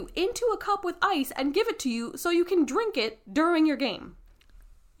for you into a cup with ice and give it to you so you can drink it during your game.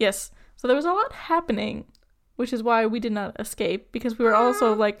 Yes, so there was a lot happening, which is why we did not escape, because we were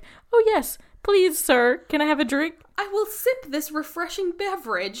also like, oh yes, please sir, can I have a drink? I will sip this refreshing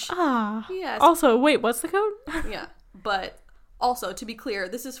beverage. Ah. Yes. Also, wait, what's the code? Yeah. But also, to be clear,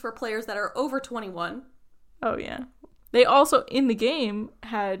 this is for players that are over 21. Oh, yeah. They also, in the game,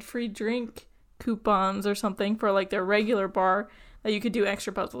 had free drink coupons or something for, like, their regular bar that you could do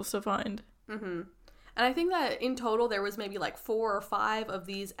extra puzzles to find. Mm-hmm. And I think that in total there was maybe like 4 or 5 of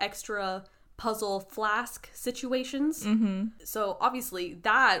these extra puzzle flask situations. Mm-hmm. So obviously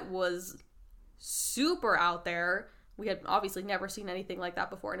that was super out there. We had obviously never seen anything like that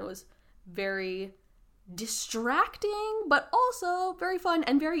before, and it was very distracting, but also very fun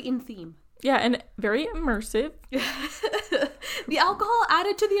and very in theme. Yeah, and very immersive. The alcohol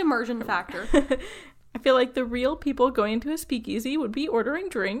added to the immersion factor. I feel like the real people going into a speakeasy would be ordering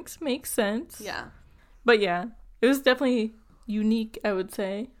drinks. Makes sense. Yeah. But yeah, it was definitely unique, I would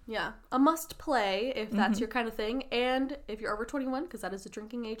say. Yeah. A must play if that's your kind of thing, and if you're over 21, because that is the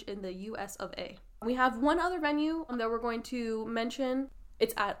drinking age in the US of A. We have one other venue that we're going to mention.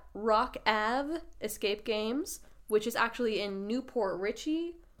 It's at Rock Ave Escape Games, which is actually in Newport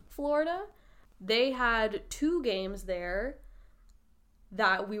Richey, Florida. They had 2 games there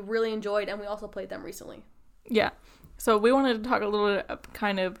that we really enjoyed, and we also played them recently. Yeah. So we wanted to talk a little bit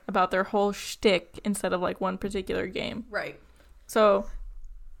kind of about their whole shtick instead of like one particular game. Right. So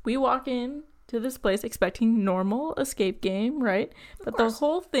we walk in to this place expecting normal escape game, right? But the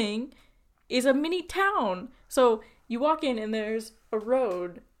whole thing is a mini town. So you walk in and there's a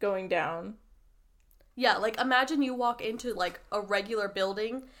road going down. Yeah, like imagine you walk into like a regular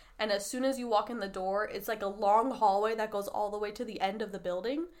building, and as soon as you walk in the door, it's like a long hallway that goes all the way to the end of the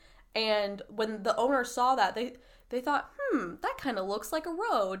building. And when the owner saw that, they thought, that kind of looks like a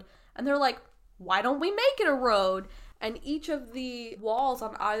road. And they're like, why don't we make it a road? And each of the walls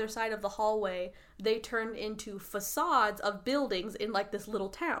on either side of the hallway, they turned into facades of buildings in like this little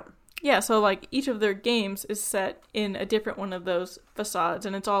town. Yeah, so like each of their games is set in a different one of those facades,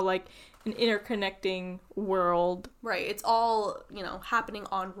 and it's all like an interconnecting world. Right. It's all, happening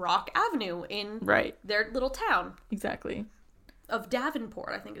on Rock Avenue in their little town. Exactly. Of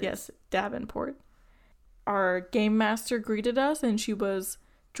Davenport, I think it is. Yes, Davenport. Our game master greeted us, and she was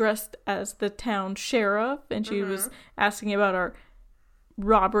dressed as the town sheriff, and she was asking about our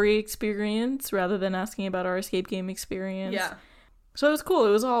robbery experience rather than asking about our escape game experience. Yeah. So it was cool.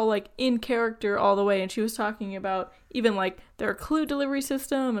 It was all like in character all the way, and she was talking about even like their clue delivery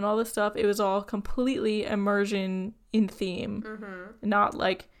system and all this stuff. It was all completely immersion in theme. Not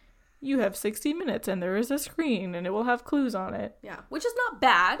like you have 60 minutes and there is a screen and it will have clues on it. Yeah, which is not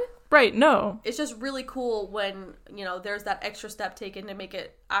bad. Right, no. It's just really cool when, there's that extra step taken to make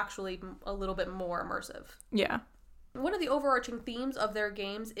it actually a little bit more immersive. Yeah. One of the overarching themes of their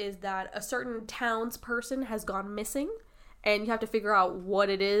games is that a certain townsperson has gone missing, and you have to figure out what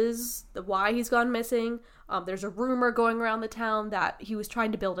it is, why he's gone missing. There's a rumor going around the town that he was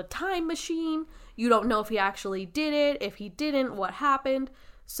trying to build a time machine. You don't know if he actually did it. If he didn't, what happened?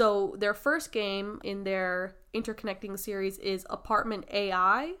 So their first game in their interconnecting series is Apartment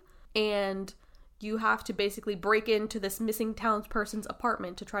AI, and you have to basically break into this missing townsperson's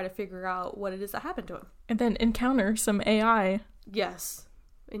apartment to try to figure out what it is that happened to him. And then encounter some AI. Yes,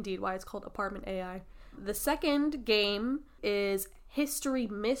 indeed, why it's called Apartment AI. The second game is History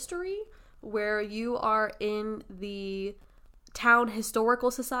Mystery, where you are in the town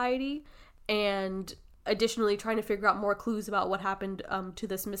historical society and additionally trying to figure out more clues about what happened to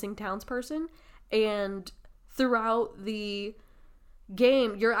this missing townsperson. And throughout the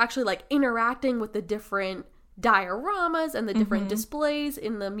game, you're actually like interacting with the different dioramas and the different displays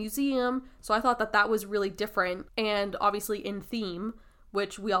in the museum. So I thought that was really different and obviously in theme,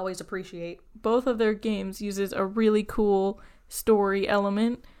 which we always appreciate. Both of their games uses a really cool story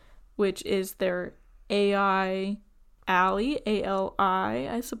element, which is their AI Allie, A-L-I,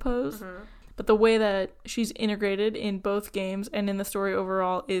 I suppose. But the way that she's integrated in both games and in the story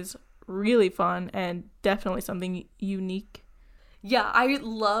overall is really fun and definitely something unique. Yeah, I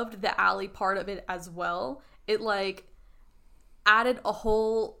loved the Allie part of it as well. It like added a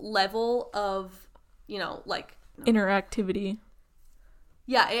whole level of, interactivity.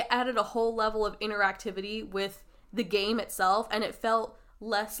 Yeah, it added a whole level of interactivity with the game itself, and it felt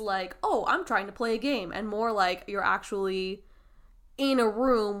less like, oh, I'm trying to play a game, and more like you're actually in a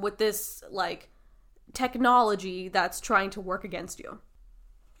room with this, like, technology that's trying to work against you.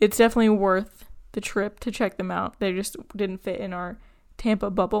 It's definitely worth the trip to check them out. They just didn't fit in our Tampa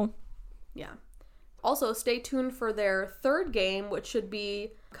bubble. Yeah. Also, stay tuned for their third game, which should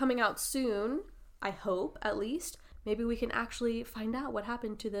be coming out soon, I hope, at least. Maybe we can actually find out what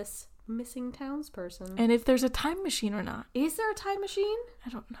happened to this missing townsperson. And if there's a time machine or not. Is there a time machine? I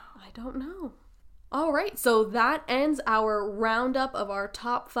don't know. I don't know. All right, so that ends our roundup of our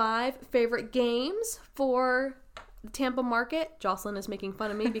top 5 favorite games for the Tampa market. Jocelyn is making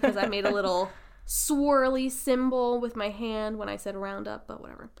fun of me because I made a little swirly symbol with my hand when I said roundup, but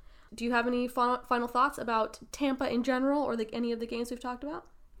whatever. Do you have any final thoughts about Tampa in general or any of the games we've talked about?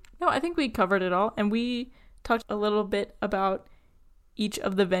 No, I think we covered it all, and we talked a little bit about each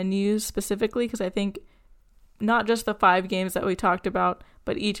of the venues specifically, because I think not just the 5 games that we talked about,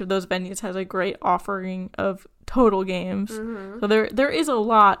 but each of those venues has a great offering of total games. Mm-hmm. So there is a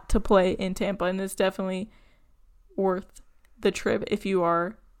lot to play in Tampa, and it's definitely worth the trip if you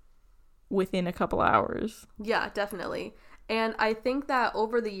are within a couple hours. Yeah, definitely. And I think that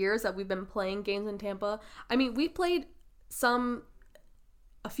over the years that we've been playing games in Tampa, I mean, we played some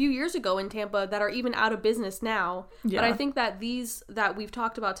a few years ago in Tampa that are even out of business now. Yeah. But I think that these that we've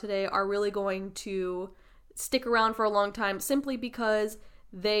talked about today are really going to stick around for a long time, simply because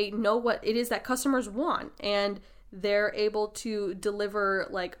they know what it is that customers want, and they're able to deliver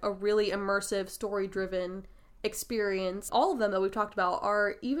like a really immersive, story-driven experience. All of them that we've talked about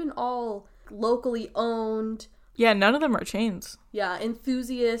are even all locally owned. Yeah, none of them are chains. Yeah,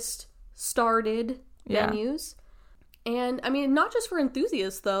 enthusiast started venues. And I mean, not just for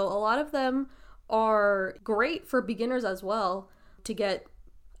enthusiasts though, a lot of them are great for beginners as well, to get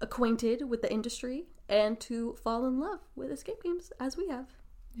acquainted with the industry and to fall in love with escape games as we have.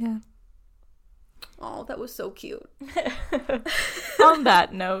 Yeah. Oh, that was so cute. On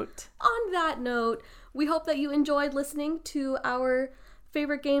that note, we hope that you enjoyed listening to our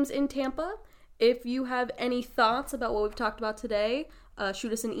favorite games in Tampa. If you have any thoughts about what we've talked about today,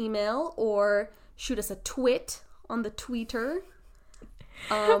 shoot us an email or shoot us a twit on the Twitter.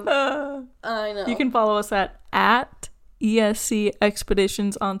 I know. You can follow us at ESC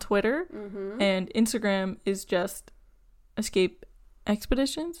Expeditions on Twitter, and Instagram is just Escape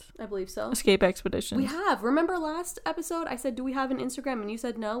Expeditions? I believe so. Escape Expeditions. We have. Remember last episode I said, do we have an Instagram? And you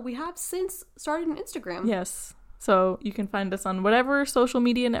said no. We have since started an Instagram. Yes. So you can find us on whatever social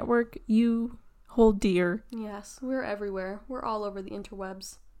media network you hold dear. Yes, we're everywhere. We're all over the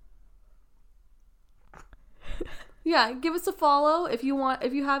interwebs. Yeah, give us a follow if you want.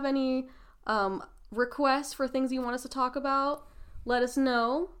 If you have any requests for things you want us to talk about, let us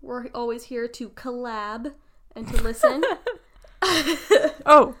know. We're always here to collab and to listen.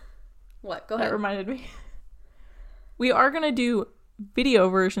 Oh, what? Go ahead. That reminded me. We are going to do video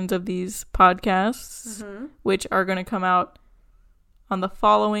versions of these podcasts, which are going to come out on the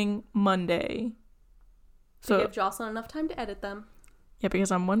following Monday. So give Jocelyn enough time to edit them. Yeah,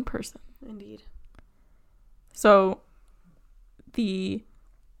 because I'm one person. Indeed. So the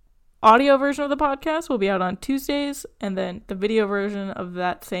audio version of the podcast will be out on Tuesdays, and then the video version of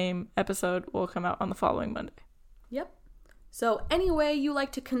that same episode will come out on the following Monday. Yep. So any way you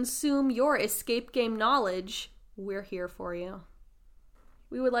like to consume your escape game knowledge, we're here for you.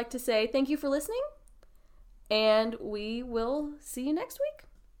 We would like to say thank you for listening, and we will see you next week.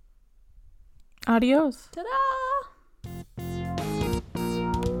 Adios. Ta-da!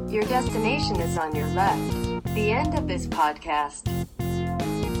 Your destination is on your left. The end of this podcast.